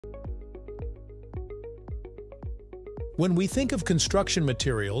When we think of construction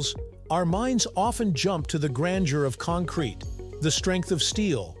materials, our minds often jump to the grandeur of concrete, the strength of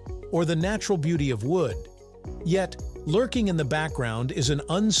steel, or the natural beauty of wood. Yet, lurking in the background is an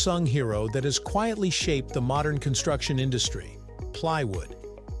unsung hero that has quietly shaped the modern construction industry: plywood.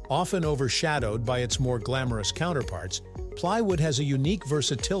 Often overshadowed by its more glamorous counterparts, plywood has a unique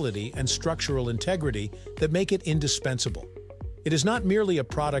versatility and structural integrity that make it indispensable. It is not merely a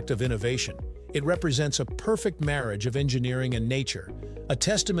product of innovation. It represents a perfect marriage of engineering and nature, a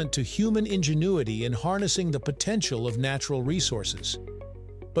testament to human ingenuity in harnessing the potential of natural resources.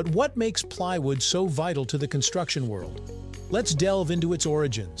 But what makes plywood so vital to the construction world? Let's delve into its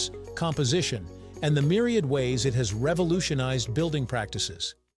origins, composition, and the myriad ways it has revolutionized building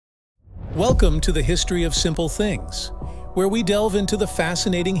practices. Welcome to the History of Simple Things, where we delve into the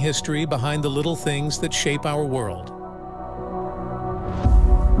fascinating history behind the little things that shape our world.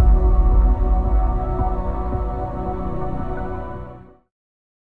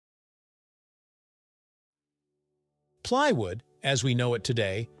 Plywood, as we know it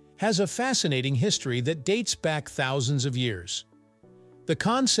today, has a fascinating history that dates back thousands of years. The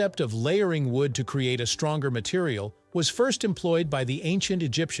concept of layering wood to create a stronger material was first employed by the ancient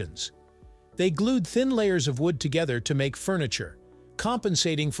Egyptians. They glued thin layers of wood together to make furniture,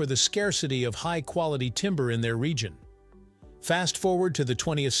 compensating for the scarcity of high-quality timber in their region. Fast forward to the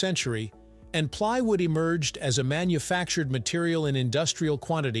 20th century, and plywood emerged as a manufactured material in industrial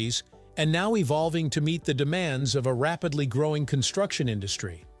quantities and now evolving to meet the demands of a rapidly growing construction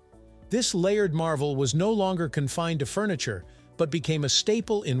industry. This layered marvel was no longer confined to furniture, but became a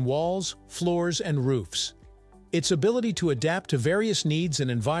staple in walls, floors, and roofs. Its ability to adapt to various needs and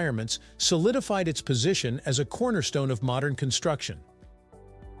environments solidified its position as a cornerstone of modern construction.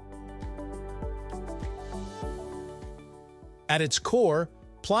 At its core,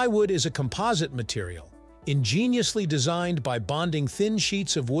 plywood is a composite material, ingeniously designed by bonding thin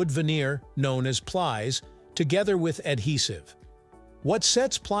sheets of wood veneer, known as plies, together with adhesive. What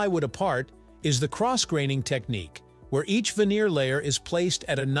sets plywood apart is the cross-graining technique, where each veneer layer is placed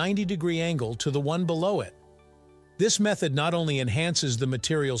at a 90-degree angle to the one below it. This method not only enhances the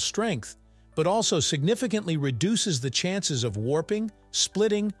material's strength, but also significantly reduces the chances of warping,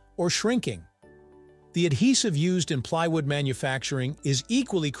 splitting, or shrinking. The adhesive used in plywood manufacturing is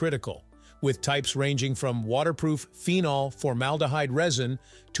equally critical, with types ranging from waterproof phenol formaldehyde resin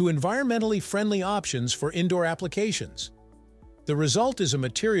to environmentally friendly options for indoor applications. The result is a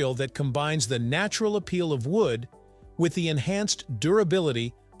material that combines the natural appeal of wood with the enhanced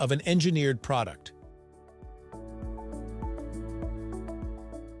durability of an engineered product.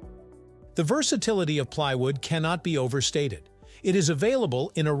 The versatility of plywood cannot be overstated. It is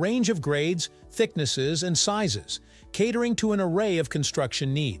available in a range of grades, thicknesses, and sizes, catering to an array of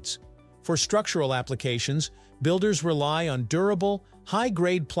construction needs. For structural applications, builders rely on durable,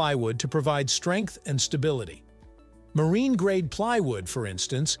 high-grade plywood to provide strength and stability. Marine-grade plywood, for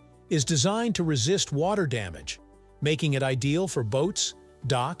instance, is designed to resist water damage, making it ideal for boats,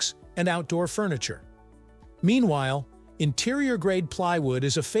 docks, and outdoor furniture. Meanwhile, interior-grade plywood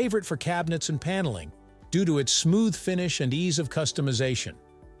is a favorite for cabinets and paneling due to its smooth finish and ease of customization.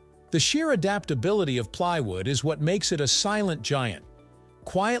 The sheer adaptability of plywood is what makes it a silent giant,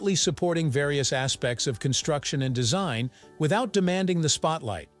 quietly supporting various aspects of construction and design without demanding the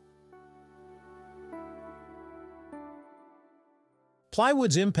spotlight.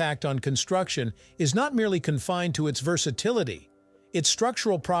 Plywood's impact on construction is not merely confined to its versatility. Its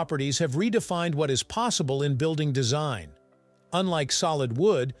structural properties have redefined what is possible in building design. Unlike solid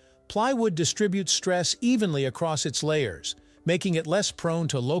wood, plywood distributes stress evenly across its layers, making it less prone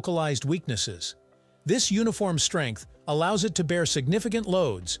to localized weaknesses. This uniform strength allows it to bear significant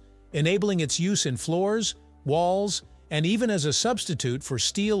loads, enabling its use in floors, walls, and even as a substitute for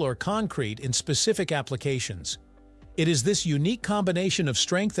steel or concrete in specific applications. It is this unique combination of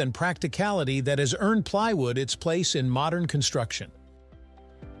strength and practicality that has earned plywood its place in modern construction.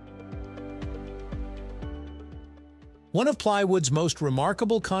 One of plywood's most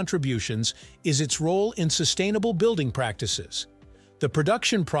remarkable contributions is its role in sustainable building practices. The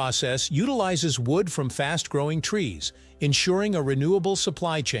production process utilizes wood from fast-growing trees, ensuring a renewable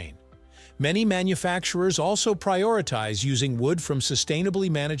supply chain. Many manufacturers also prioritize using wood from sustainably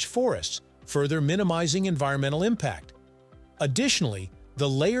managed forests, further minimizing environmental impact. Additionally, the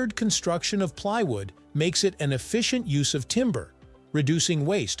layered construction of plywood makes it an efficient use of timber, reducing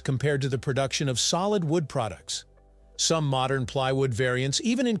waste compared to the production of solid wood products. Some modern plywood variants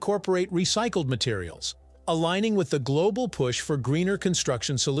even incorporate recycled materials, aligning with the global push for greener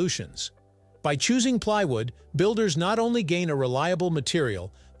construction solutions. By choosing plywood, builders not only gain a reliable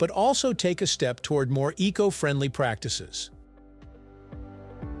material, but also take a step toward more eco-friendly practices.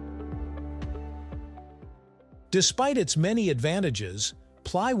 Despite its many advantages,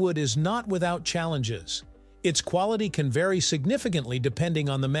 plywood is not without challenges. Its quality can vary significantly depending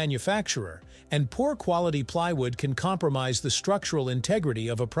on the manufacturer, and poor quality plywood can compromise the structural integrity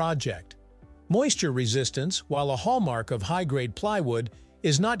of a project. Moisture resistance, while a hallmark of high-grade plywood,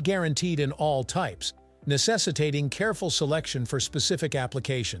 is not guaranteed in all types, necessitating careful selection for specific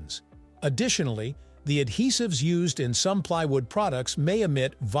applications. Additionally, the adhesives used in some plywood products may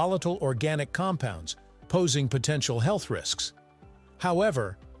emit volatile organic compounds, posing potential health risks.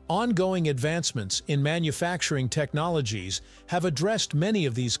 However, ongoing advancements in manufacturing technologies have addressed many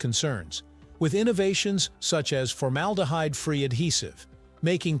of these concerns, with innovations such as formaldehyde-free adhesive,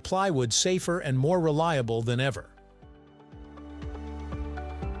 making plywood safer and more reliable than ever.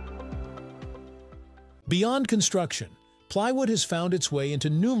 Beyond construction, plywood has found its way into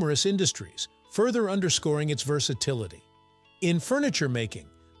numerous industries, further underscoring its versatility. In furniture making,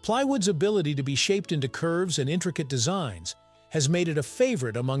 plywood's ability to be shaped into curves and intricate designs has made it a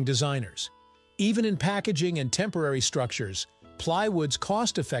favorite among designers. Even in packaging and temporary structures, plywood's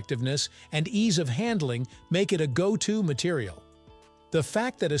cost-effectiveness and ease of handling make it a go-to material. The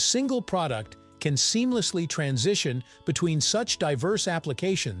fact that a single product can seamlessly transition between such diverse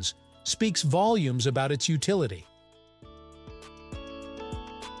applications speaks volumes about its utility.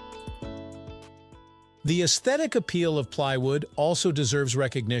 The aesthetic appeal of plywood also deserves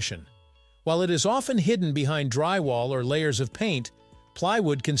recognition. While it is often hidden behind drywall or layers of paint,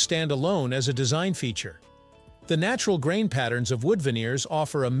 plywood can stand alone as a design feature. The natural grain patterns of wood veneers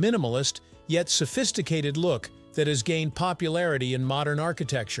offer a minimalist yet sophisticated look that has gained popularity in modern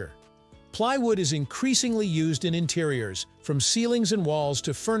architecture. Plywood is increasingly used in interiors, from ceilings and walls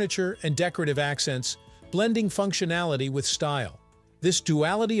to furniture and decorative accents, blending functionality with style. This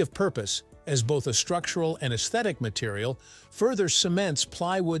duality of purpose, as both a structural and aesthetic material, further cements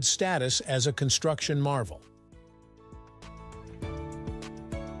plywood's status as a construction marvel.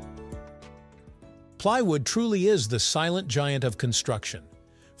 Plywood truly is the silent giant of construction.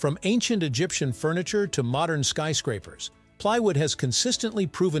 From ancient Egyptian furniture to modern skyscrapers, plywood has consistently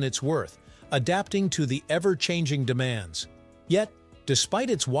proven its worth, adapting to the ever-changing demands. Yet, despite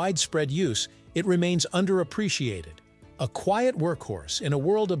its widespread use, it remains underappreciated, a quiet workhorse in a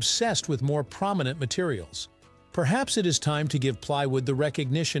world obsessed with more prominent materials. Perhaps it is time to give plywood the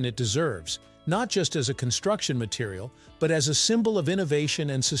recognition it deserves, not just as a construction material, but as a symbol of innovation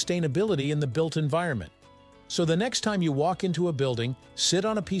and sustainability in the built environment. So the next time you walk into a building, sit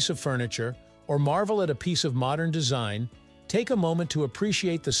on a piece of furniture, or marvel at a piece of modern design, take a moment to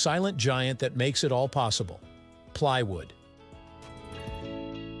appreciate the silent giant that makes it all possible: plywood.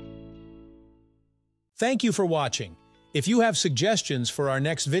 Thank you for watching. If you have suggestions for our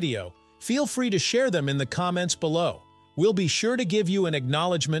next video, feel free to share them in the comments below. We'll be sure to give you an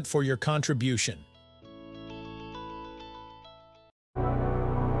acknowledgement for your contribution.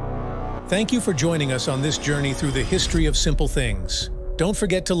 Thank you for joining us on this journey through the history of simple things. Don't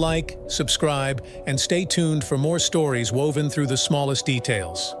forget to like, subscribe, and stay tuned for more stories woven through the smallest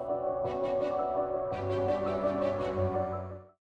details.